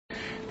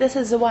This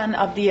is one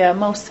of the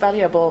most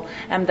valuable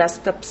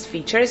mDesktop's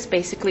features.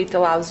 Basically, it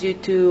allows you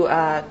to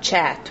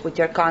chat with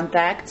your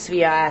contacts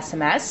via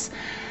SMS.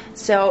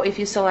 So if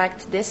you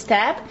select this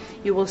tab,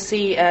 you will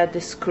see the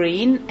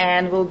screen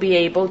and will be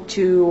able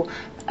to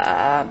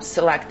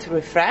select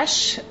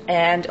refresh,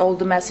 and all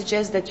the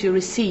messages that you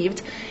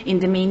received in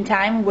the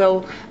meantime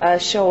will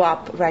show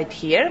up right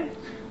here.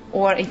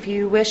 Or if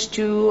you wish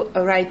to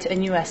write a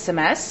new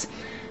SMS,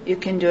 you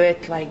can do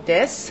it like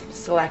this.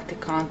 Select the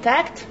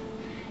contact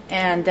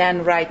and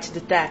then write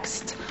the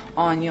text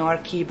on your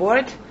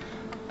keyboard.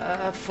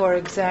 For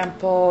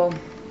example,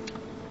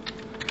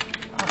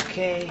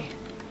 okay,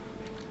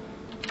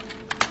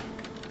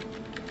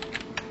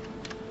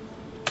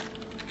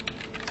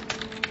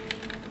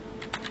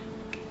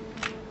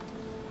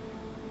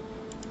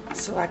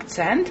 select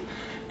send,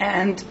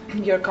 and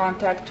your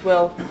contact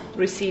will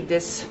receive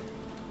this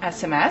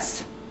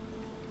SMS.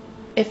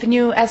 If a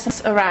new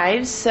SMS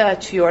arrives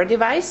to your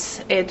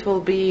device, it will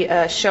be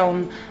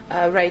shown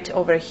right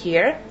over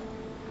here,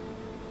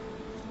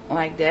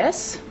 like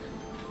this.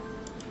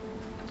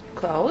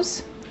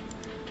 Close.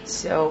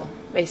 So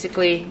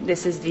basically,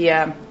 this is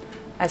the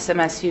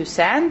SMS you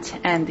sent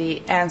and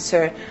the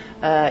answer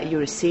you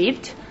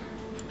received.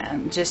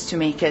 And just to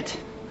make it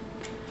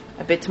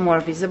a bit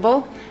more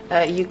visible,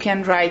 you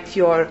can write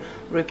your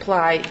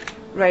reply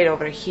right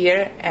over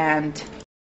here and